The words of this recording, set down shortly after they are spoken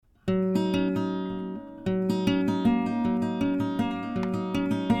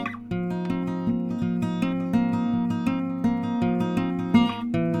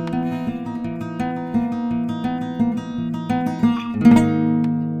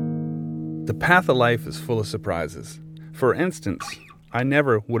The path of life is full of surprises. For instance, I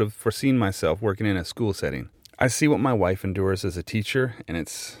never would have foreseen myself working in a school setting. I see what my wife endures as a teacher, and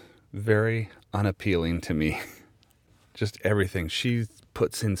it's very unappealing to me. Just everything. She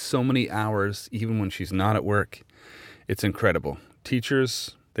puts in so many hours, even when she's not at work. It's incredible.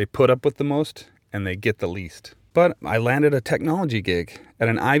 Teachers, they put up with the most, and they get the least. But I landed a technology gig at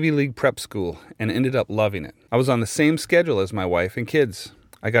an Ivy League prep school and ended up loving it. I was on the same schedule as my wife and kids.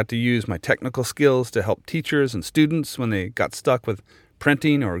 I got to use my technical skills to help teachers and students when they got stuck with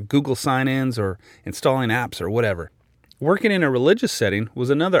printing or Google sign-ins or installing apps or whatever. Working in a religious setting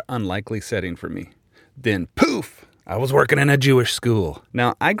was another unlikely setting for me. Then, poof, I was working in a Jewish school.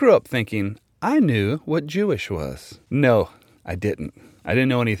 Now, I grew up thinking I knew what Jewish was. No, I didn't. I didn't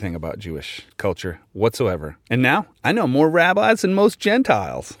know anything about Jewish culture whatsoever. And now I know more rabbis than most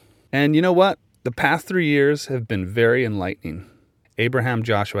Gentiles. And you know what? The past 3 years have been very enlightening. Abraham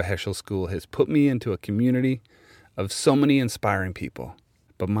Joshua Heschel School has put me into a community of so many inspiring people.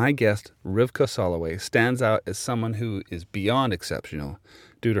 But my guest, Rivka Soloway, stands out as someone who is beyond exceptional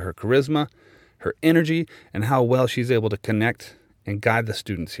due to her charisma, her energy, and how well she's able to connect and guide the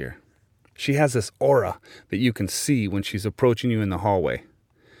students here. She has this aura that you can see when she's approaching you in the hallway.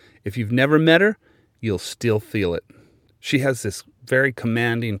 If you've never met her, you'll still feel it. She has this very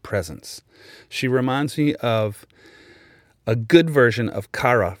commanding presence. She reminds me of a good version of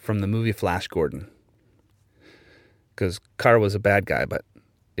Kara from the movie Flash Gordon. Because Kara was a bad guy, but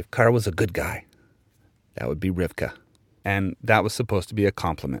if Kara was a good guy, that would be Rivka. And that was supposed to be a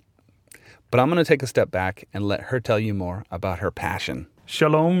compliment. But I'm going to take a step back and let her tell you more about her passion.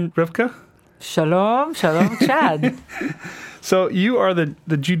 Shalom, Rivka. Shalom, Chad. So you are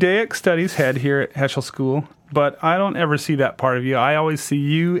the Judaic Studies head here at Heschel School, but I don't ever see that part of you. I always see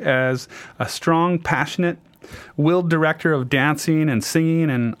you as a strong, passionate, willed director of dancing and singing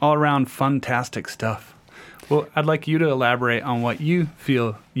and all-around fantastic stuff. Well, I'd like you to elaborate on what you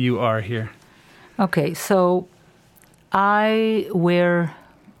feel you are here. Okay, so I wear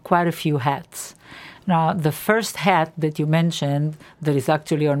quite a few hats. Now, the first hat that you mentioned that is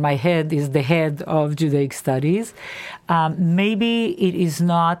actually on my head is the head of Judaic Studies. Maybe it is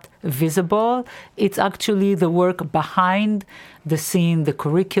not visible. It's actually the work behind the scene, the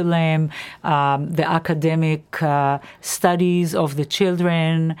curriculum, the academic studies of the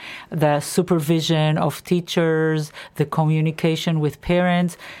children, the supervision of teachers, the communication with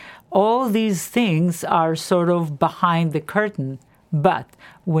parents. All these things are sort of behind the curtain. But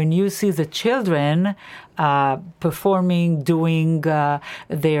when you see the children performing, doing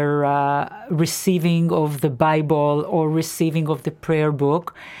their receiving of the Bible or receiving of the prayer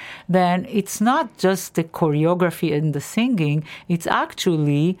book, then it's not just the choreography and the singing, it's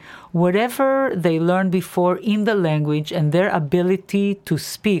actually whatever they learned before in the language and their ability to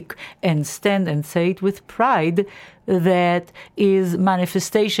speak and stand and say it with pride that is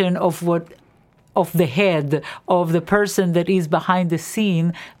manifestation of the head of the person that is behind the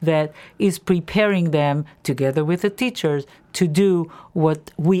scene that is preparing them together with the teachers to do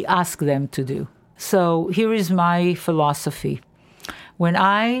what we ask them to do. So here is my philosophy. When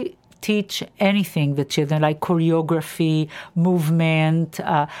I teach anything the children, like choreography, movement,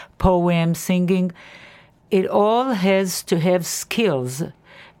 poem, singing, it all has to have skills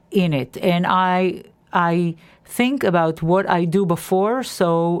in it. And I think about what I do before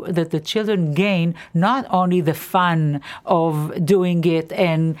so that the children gain not only the fun of doing it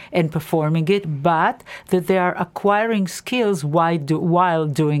and performing it, but that they are acquiring skills while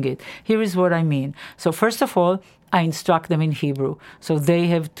doing it. Here is what I mean. So first of all, I instruct them in Hebrew. So they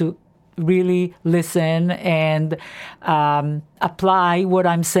have to really listen and apply what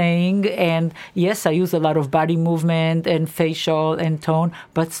I'm saying. And yes, I use a lot of body movement and facial and tone,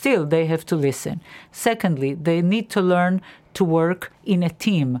 but still they have to listen. Secondly, they need to learn to work in a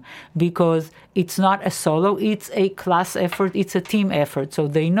team because it's not a solo, it's a class effort, it's a team effort. So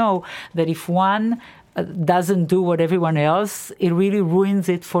they know that if one doesn't do what everyone else, it really ruins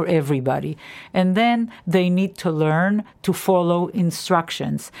it for everybody. And then they need to learn to follow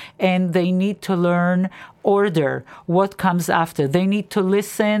instructions. And they need to learn order, what comes after. They need to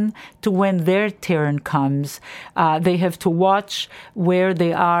listen to when their turn comes. They have to watch where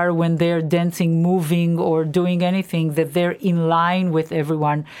they are when they're dancing, moving, or doing anything, that they're in line with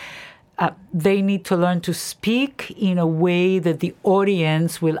everyone. They need to learn to speak in a way that the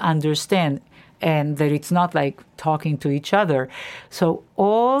audience will understand, and that it's not like talking to each other. So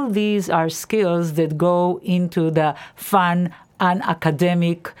all these are skills that go into the fun and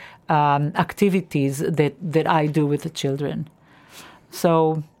academic activities that I do with the children.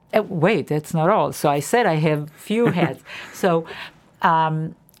 So, wait, that's not all. So I said I have few hats. So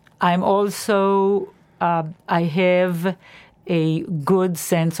I'm also, I have a good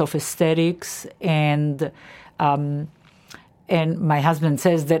sense of aesthetics, and my husband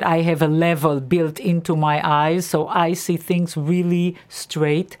says that I have a level built into my eyes, so I see things really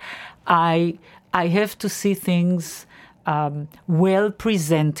straight. I have to see things well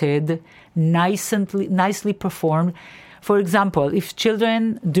presented, nicely performed. For example, if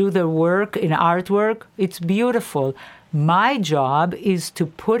children do their work in artwork, it's beautiful. My job is to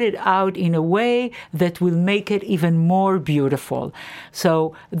put it out in a way that will make it even more beautiful.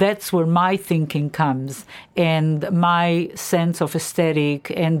 So that's where my thinking comes, and my sense of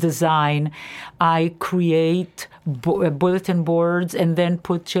aesthetic and design. I create bulletin boards and then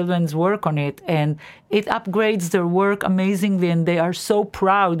put children's work on it, and it upgrades their work amazingly, and they are so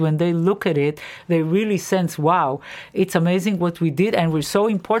proud when they look at it. They really sense, wow, it's amazing what we did, and we're so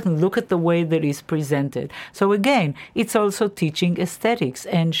important. Look at the way that it's presented. So again, it's also teaching aesthetics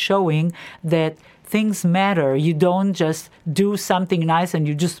and showing that things matter. You don't just do something nice and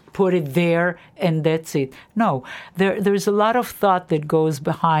you just put it there and that's it. No, there's a lot of thought that goes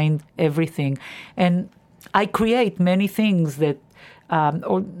behind everything. And I create many things that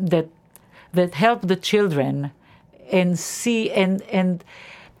help the children and see, and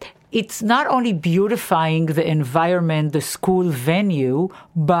it's not only beautifying the environment, the school venue,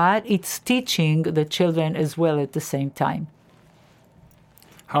 but it's teaching the children as well at the same time.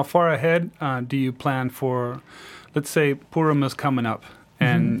 How far ahead do you plan for, let's say Purim is coming up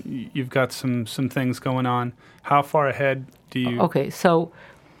and you've got some things going on. How far ahead do you... Okay, so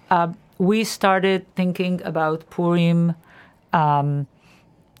we started thinking about Purim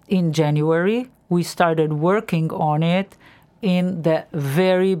in January. We started working on it in the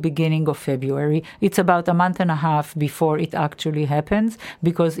very beginning of February. It's about a month and a half before it actually happens,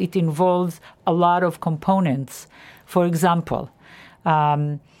 because it involves a lot of components. For example,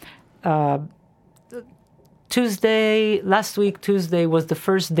 last week, Tuesday, was the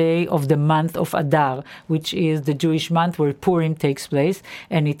first day of the month of Adar, which is the Jewish month where Purim takes place.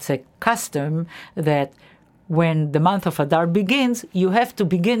 And it's a custom that when the month of Adar begins, you have to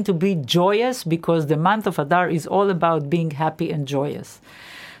begin to be joyous, because the month of Adar is all about being happy and joyous.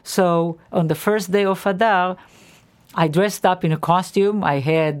 So on the first day of Adar, I dressed up in a costume. I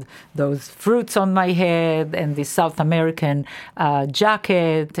had those fruits on my head and this South American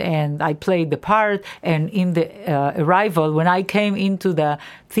jacket, and I played the part. And in the arrival, when I came into the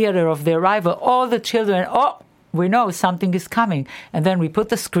theater of the arrival, all the children, we know something is coming. And then we put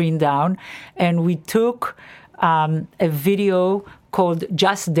the screen down and we took a video called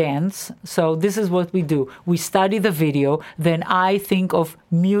Just Dance. So this is what we do. We study the video, then I think of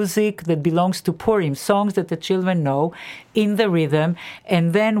music that belongs to Purim, songs that the children know in the rhythm,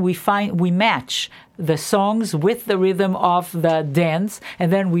 and then we match the songs with the rhythm of the dance,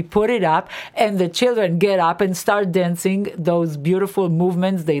 and then we put it up, and the children get up and start dancing those beautiful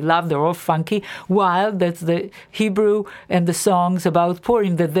movements they love. They're all funky, while that's the Hebrew and the songs about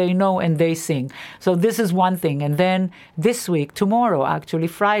Purim that they know and they sing. So this is one thing. And then this week, tomorrow, actually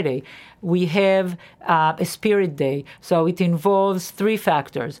Friday, we have a spirit day. So it involves 3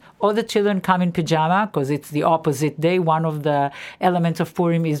 factors. All the children come in pajama, because it's the opposite day. One of the elements of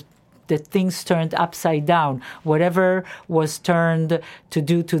Purim is that things turned upside down. Whatever was turned to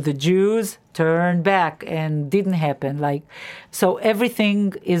do to the Jews turned back and didn't happen. So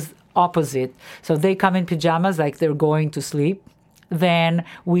everything is opposite. So they come in pajamas like they're going to sleep. Then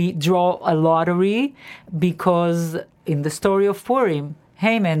we draw a lottery, because in the story of Purim,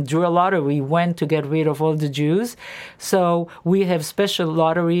 Haman drew a lottery, went to get rid of all the Jews. So we have special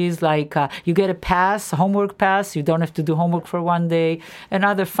lotteries, like you get a pass, homework pass. You don't have to do homework for one day, and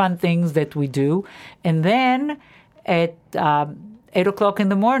other fun things that we do. And then at 8 o'clock in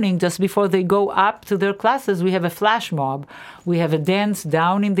the morning, just before they go up to their classes, we have a flash mob. We have a dance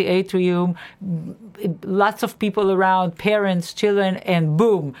down in the atrium, lots of people around, parents, children, and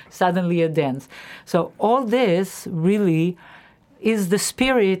boom, suddenly a dance. So all this really is the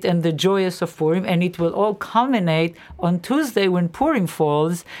spirit and the joyous of Purim, and it will all culminate on Tuesday when Purim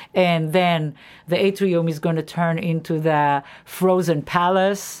falls, and then the atrium is going to turn into the frozen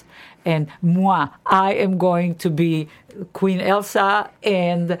palace, and I am going to be Queen Elsa,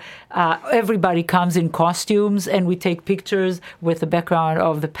 and everybody comes in costumes, and we take pictures with the background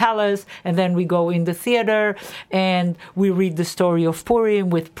of the palace, and then we go in the theater, and we read the story of Purim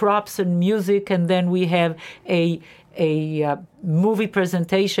with props and music, and then we have a movie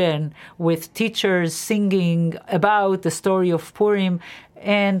presentation with teachers singing about the story of Purim,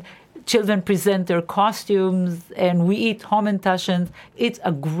 and children present their costumes, and we eat Hamantaschen. It's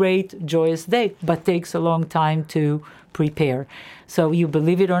a great, joyous day, but takes a long time to prepare. So you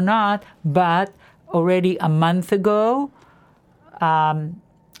believe it or not, but already a month ago,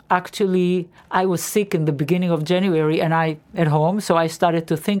 actually, I was sick in the beginning of January and at home, so I started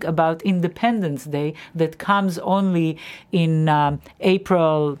to think about Independence Day that comes only in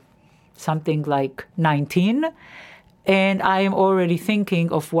April, something like 19. And I am already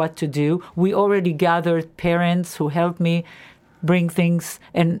thinking of what to do. We already gathered parents who helped me bring things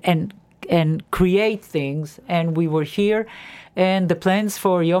and create things. And we were here. And the plans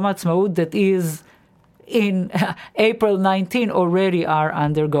for Yom Ha'atzmaut, that is in April 19, already are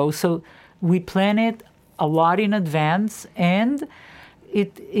undergo. So we plan it a lot in advance, and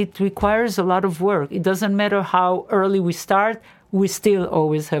it requires a lot of work. It doesn't matter how early we start. We still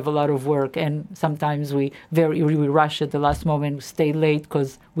always have a lot of work, and sometimes we rush at the last moment, stay late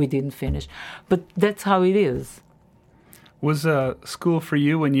because we didn't finish. But that's how it is. Was school for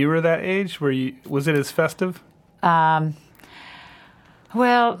you when you were that age? Was it as festive?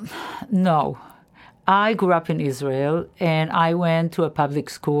 Well, no. I grew up in Israel, and I went to a public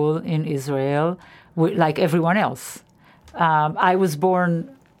school in Israel, like everyone else. I was born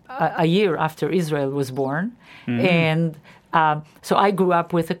a year after Israel was born, and so I grew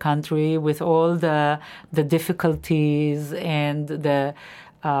up with a country with all the difficulties, and there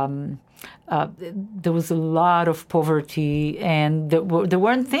was a lot of poverty, and there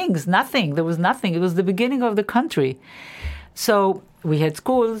weren't things, nothing. There was nothing. It was the beginning of the country. So we had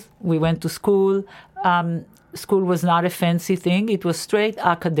schools. We went to school. School was not a fancy thing. It was straight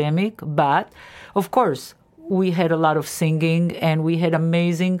academic, but of course we had a lot of singing, and we had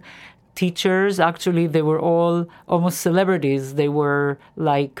amazing teachers. Actually, they were all almost celebrities. They were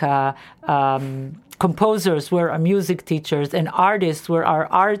like composers were our music teachers, and artists were our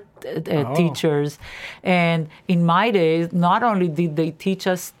art teachers. And in my days, not only did they teach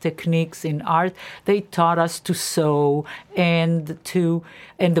us techniques in art, they taught us to sew, and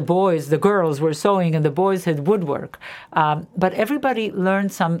the girls were sewing, and the boys had woodwork. But everybody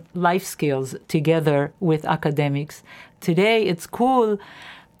learned some life skills together with academics. Today, it's cool.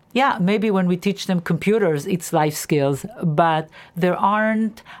 Yeah, maybe when we teach them computers, it's life skills, but there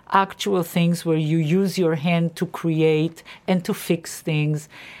aren't actual things where you use your hand to create and to fix things.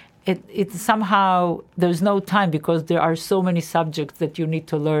 It somehow, there's no time because there are so many subjects that you need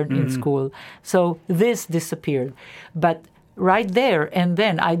to learn in school. So this disappeared. But right there and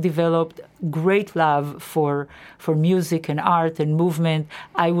then I developed great love for music and art and movement.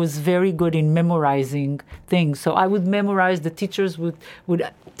 I was very good in memorizing things. So I would memorize, the teachers would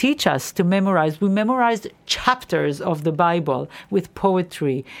teach us to memorize. We memorized chapters of the Bible with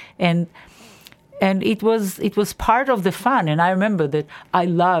poetry, and it was part of the fun. And I remember that I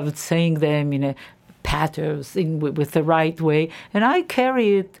loved saying them in a patterns with the right way, and I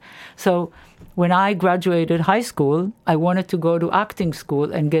carry it. So when I graduated high school, I wanted to go to acting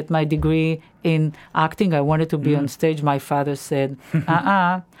school and get my degree in acting. I wanted to be on stage. My father said,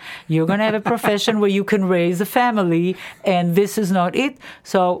 you're going to have a profession where you can raise a family, and this is not it.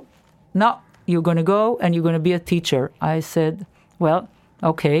 So, no, you're going to go and you're going to be a teacher. I said, well,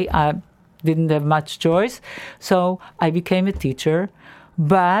 okay, I didn't have much choice. So I became a teacher.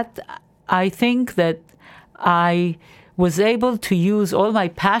 But I think that I was able to use all my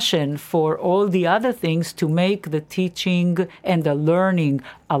passion for all the other things to make the teaching and the learning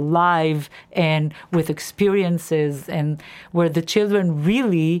alive and with experiences, and where the children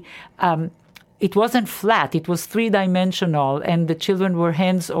really, it wasn't flat, it was three-dimensional, and the children were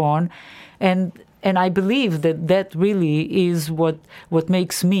hands-on. And I believe that really is what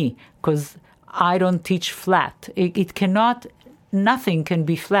makes me, because I don't teach flat. It cannot, nothing can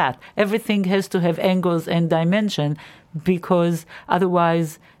be flat. Everything has to have angles and dimension, because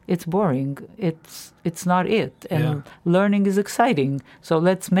otherwise it's boring. It's not it. And learning is exciting. So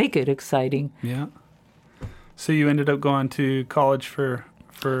let's make it exciting. Yeah. So you ended up going to college for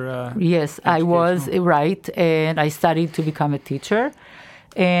yes, I was, right. And I studied to become a teacher.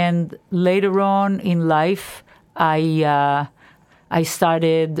 And later on in life, I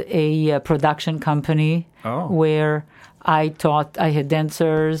started a production company where I had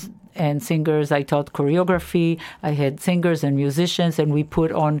dancers and singers. I taught choreography. I had singers and musicians, and we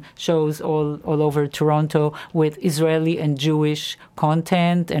put on shows all over Toronto with Israeli and Jewish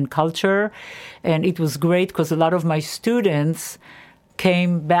content and culture. And it was great because a lot of my students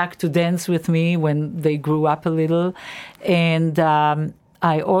came back to dance with me when they grew up a little. And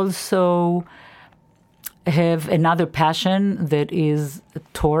I also have another passion that is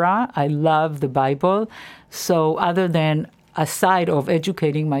Torah. I love the Bible. So aside of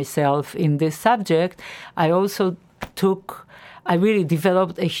educating myself in this subject, I really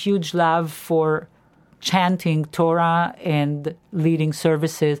developed a huge love for chanting Torah and leading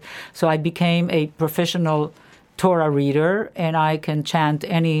services. So I became a professional Torah reader, and I can chant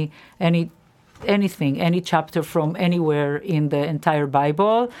anything, any chapter from anywhere in the entire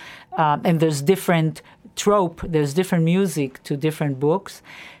Bible. And there's different there's different music to different books.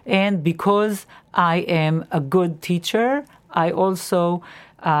 And because I am a good teacher, I also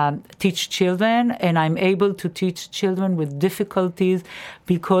teach children, and I'm able to teach children with difficulties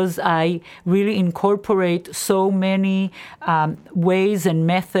because I really incorporate so many ways and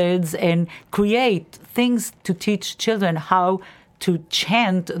methods and create things to teach children how to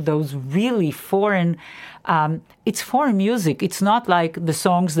chant those really foreign. It's foreign music. It's not like the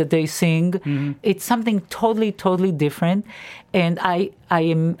songs that they sing. Mm-hmm. It's something totally, totally different. And I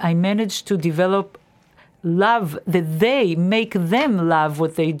managed to develop love that they make them love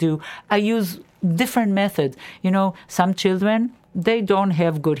what they do. I use different methods. Some children, they don't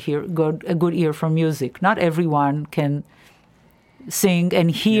have a good ear for music. Not everyone can sing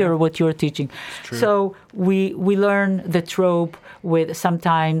and hear what you're teaching. So we learn the trope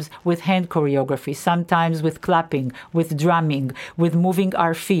sometimes with hand choreography, sometimes with clapping, with drumming, with moving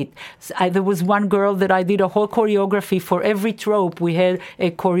our feet. There was one girl that I did a whole choreography for every trope. We had a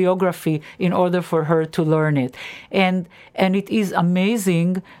choreography in order for her to learn it. And it is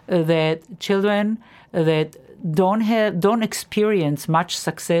amazing that children that don't experience much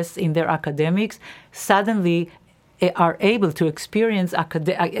success in their academics suddenly are able to experience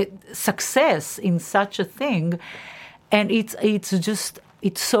success in such a thing, and it's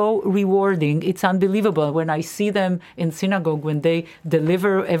so rewarding. It's unbelievable when I see them in synagogue when they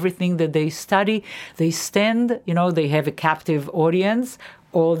deliver everything that they study. They stand, they have a captive audience,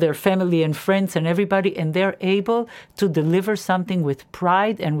 all their family and friends and everybody, and they're able to deliver something with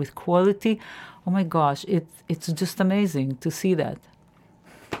pride and with quality. Oh my gosh, it's just amazing to see that.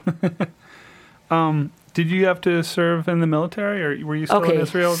 Did you have to serve in the military, or were you still in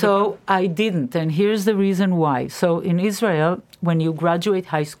Israel? So I didn't, and here's the reason why. So in Israel, when you graduate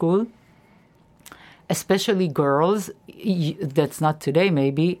high school, especially girls, that's not today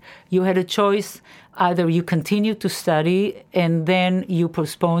maybe, you had a choice. Either you continue to study and then you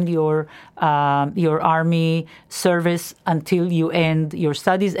postpone your army service until you end your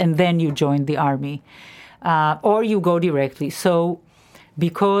studies and then you join the army, or you go directly. So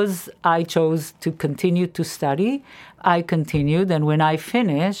because I chose to continue to study, I continued. And when I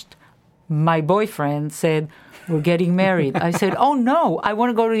finished, my boyfriend said, "We're getting married." I said, "Oh, no, I want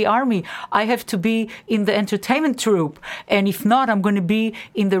to go to the army. I have to be in the entertainment troupe. And if not, I'm going to be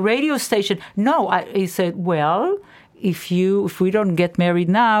in the radio station." No, he said, "Well, if we don't get married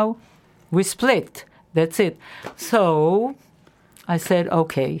now, we split. That's it." So I said,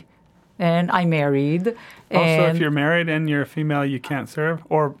 okay. And I married. Also, if you're married and you're a female, you can't serve?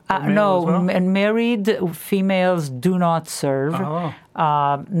 Or no, as well? And married females do not serve. Oh.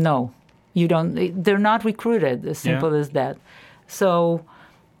 No, you don't. They're not recruited, as simple as that. So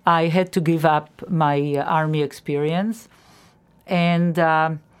I had to give up my army experience. And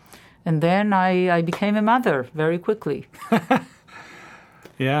then I became a mother very quickly.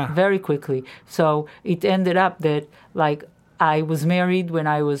 Yeah. Very quickly. So it ended up that, I was married when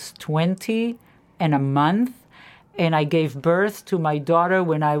I was 20 and a month, and I gave birth to my daughter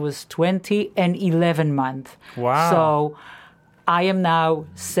when I was 20 and 11 months. Wow. So I am now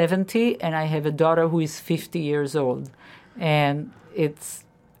 70, and I have a daughter who is 50 years old. And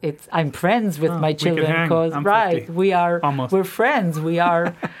I'm friends with my children because, we're friends. We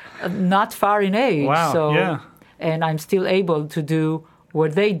are not far in age. Wow, so, yeah. And I'm still able to do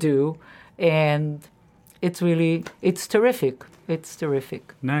what they do, and it's terrific. It's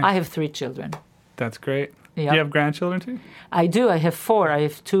terrific. Nice. I have 3 children. That's great. Yep. Do you have grandchildren too? I do. I have 4. I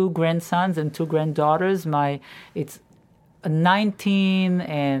have 2 grandsons and 2 granddaughters. It's 19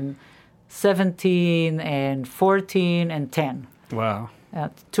 and 17 and 14 and 10. Wow.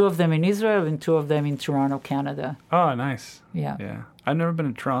 2 of them in Israel and 2 of them in Toronto, Canada. Oh, nice. Yeah. Yeah. I've never been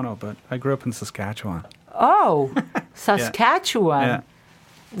in Toronto, but I grew up in Saskatchewan. Oh, Saskatchewan. Yeah.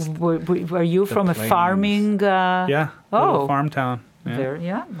 Were you from a farming? Yeah. Little farm town.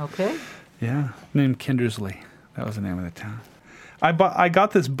 Yeah. Okay. Yeah. Named Kindersley. That was the name of the town. I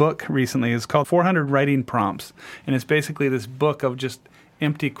got this book recently. It's called 400 Writing Prompts, and it's basically this book of just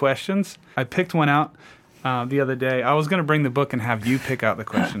empty questions. I picked one out the other day. I was going to bring the book and have you pick out the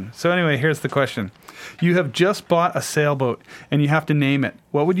question. So anyway, here's the question. You have just bought a sailboat, and you have to name it.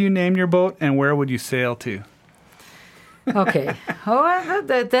 What would you name your boat, and where would you sail to? Okay. Oh,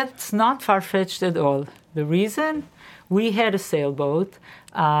 that's not far-fetched at all. The reason? We had a sailboat.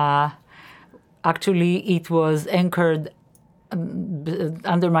 Actually, it was anchored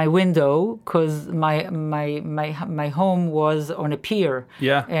under my window because my home was on a pier.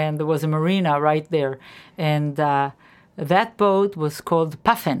 Yeah. And there was a marina right there. And that boat was called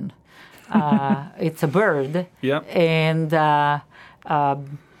Puffin. It's a bird. Yep. And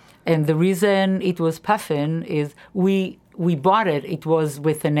the reason it was Puffin is we bought it. It was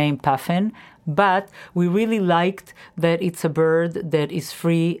with the name Puffin, but we really liked that it's a bird that is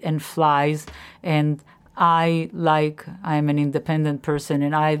free and flies. And I'm an independent person,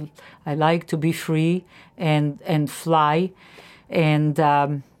 and I like to be free and fly.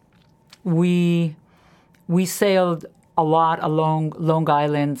 And we sailed a lot along Long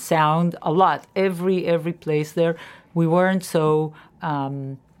Island Sound, a lot, every place there. We weren't so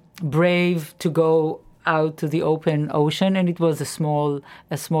brave to go out to the open ocean, and it was a small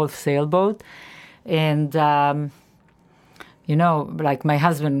sailboat. And like my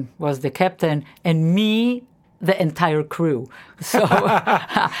husband was the captain, and me, the entire crew. So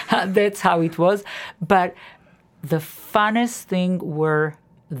that's how it was. But the funnest thing were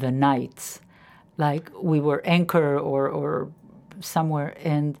the nights. Like we were anchor or somewhere,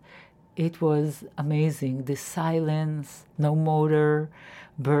 and it was amazing. The silence, no motor,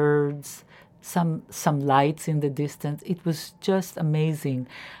 birds, some lights in the distance. It was just amazing.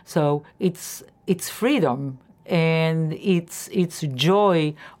 So it's freedom, and it's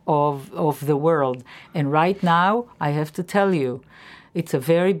joy of the world. And right now, I have to tell you, it's a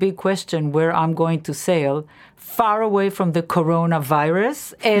very big question where I'm going to sail far away from the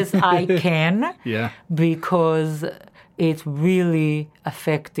coronavirus as I can. Yeah. Because it's really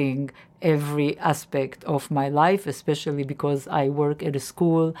affecting every aspect of my life, especially because I work at a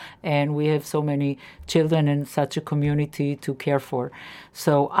school and we have so many children and such a community to care for.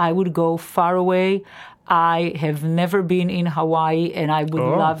 So I would go far away. I have never been in Hawaii, and I would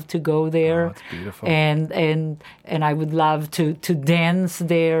love to go there. Oh, that's beautiful. And I would love to dance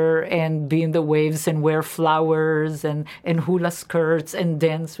there and be in the waves and wear flowers and hula skirts and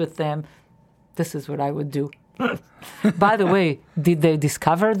dance with them. This is what I would do. By the way, did they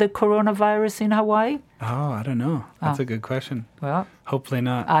discover the coronavirus in Hawaii? Oh, I don't know. That's a good question. Well, hopefully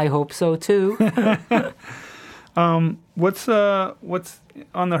not. I hope so too. What's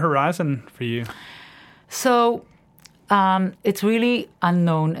on the horizon for you? So it's really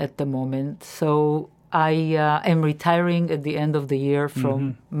unknown at the moment. So I am retiring at the end of the year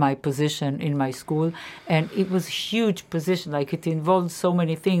from my position in my school. And it was a huge position. Like, it involved so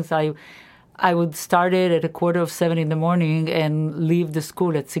many things. I would start it at 6:45 in the morning and leave the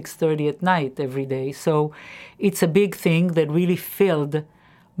school at 6:30 at night every day. So it's a big thing that really filled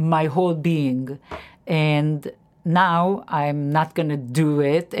my whole being. And now I'm not going to do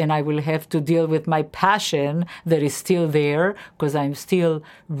it, and I will have to deal with my passion that is still there, because I'm still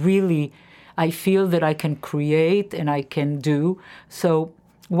really, I feel that I can create and I can do. So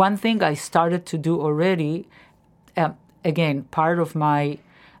one thing I started to do already, again, part of my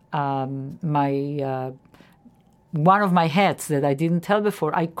one of my hats that I didn't tell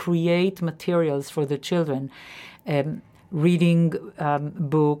before, I create materials for the children, reading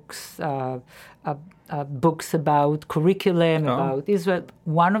books, books about curriculum, about Israel.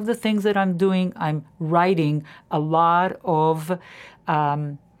 One of the things that I'm doing, I'm writing a lot of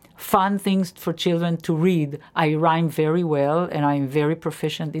fun things for children to read. I rhyme very well, and I'm very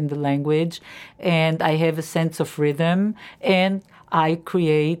proficient in the language, and I have a sense of rhythm, and I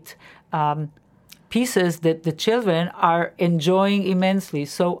create pieces that the children are enjoying immensely.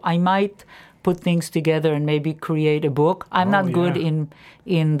 So I might put things together and maybe create a book. I'm not good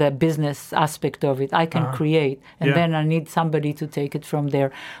in the business aspect of it. I can create, and then I need somebody to take it from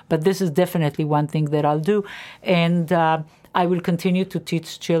there. But this is definitely one thing that I'll do. And I will continue to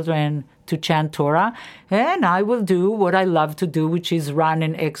teach children to chant Torah, and I will do what I love to do, which is run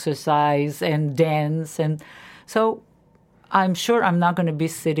and exercise and dance. And so I'm sure I'm not going to be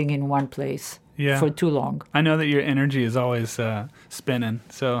sitting in one place for too long. I know that your energy is always spinning,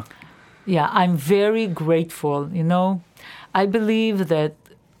 so... Yeah, I'm very grateful. You know, I believe that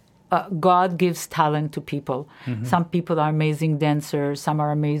God gives talent to people. Mm-hmm. Some people are amazing dancers, some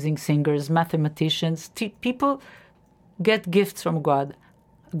are amazing singers, mathematicians. People get gifts from God.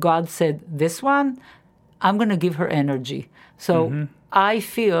 God said, this one, I'm going to give her energy. So I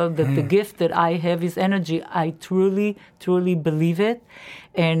feel that the gift that I have is energy. I truly, truly believe it.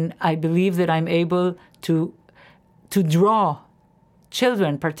 And I believe that I'm able to draw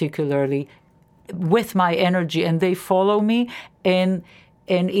children particularly with my energy, and they follow me, and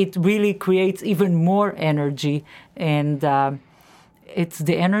it really creates even more energy. And it's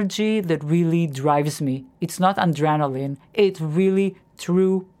the energy that really drives me. It's not adrenaline. It really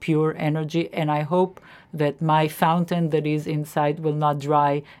true, pure energy. And I hope that my fountain that is inside will not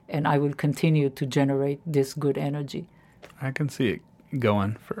dry, and I will continue to generate this good energy. I can see it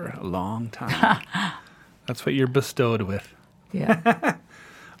going for a long time. That's what you're bestowed with. Yeah.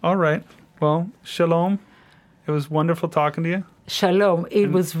 All right. Well, shalom. It was wonderful talking to you. Shalom.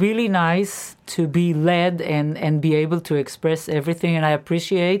 It was really nice to be led and be able to express everything. And I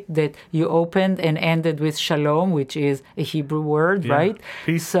appreciate that you opened and ended with shalom, which is a Hebrew word, right?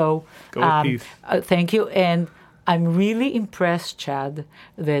 Peace. So, Go with peace. Thank you. And I'm really impressed, Chad,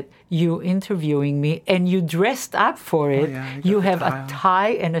 that you interviewing me and you dressed up for it. Yeah, you have a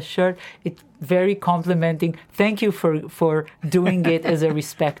tie and a shirt. It's very complimenting. Thank you for doing it as a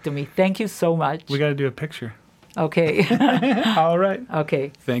respect to me. Thank you so much. We got to do a picture. Okay. All right.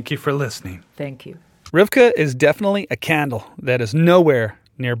 Okay. Thank you for listening. Thank you. Rivka is definitely a candle that is nowhere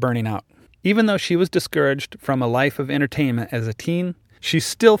near burning out. Even though she was discouraged from a life of entertainment as a teen, she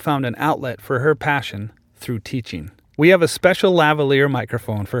still found an outlet for her passion through teaching. We have a special lavalier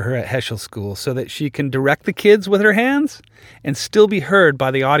microphone for her at Heschel School so that she can direct the kids with her hands and still be heard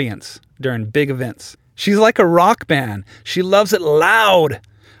by the audience during big events. She's like a rock band. She loves it loud.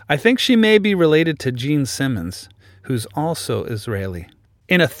 I think she may be related to Gene Simmons, who's also Israeli.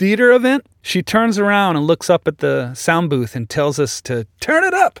 In a theater event, she turns around and looks up at the sound booth and tells us to turn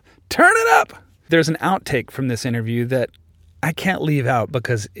it up, turn it up. There's an outtake from this interview that I can't leave out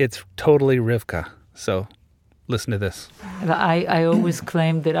because it's totally Rivka. So listen to this. I always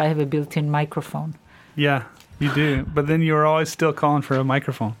claim that I have a built-in microphone. Yeah, you do. But then you're always still calling for a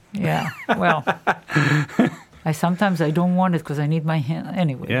microphone. Yeah, well, sometimes I don't want it because I need my hand.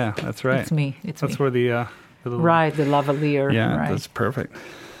 Anyway. Yeah, that's right. It's me. That's where the little... Right, the lavalier. Yeah, right. That's perfect.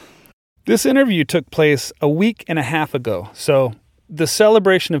 This interview took place a week and a half ago. So the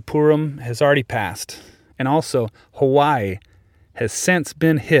celebration of Purim has already passed. And also, Hawaii has since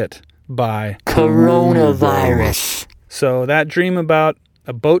been hit by coronavirus. So that dream about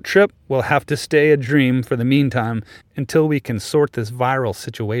a boat trip will have to stay a dream for the meantime until we can sort this viral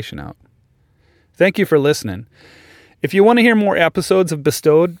situation out. Thank you for listening. If you want to hear more episodes of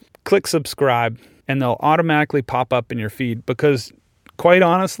Bestowed, click subscribe and they'll automatically pop up in your feed because quite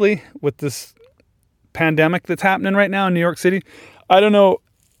honestly, with this pandemic that's happening right now in New York City, I don't know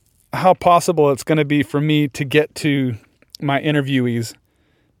how possible it's going to be for me to get to my interviewees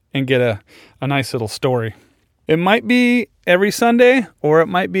and get a nice little story. It might be every Sunday, or it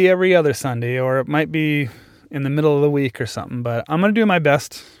might be every other Sunday, or it might be in the middle of the week or something, but I'm going to do my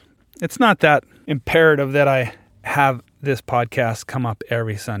best. It's not that imperative that I have this podcast come up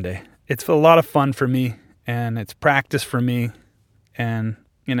every Sunday. It's a lot of fun for me, and it's practice for me, and,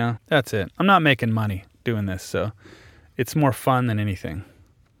 that's it. I'm not making money doing this, so it's more fun than anything.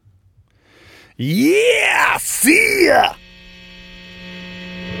 Yeah! See ya!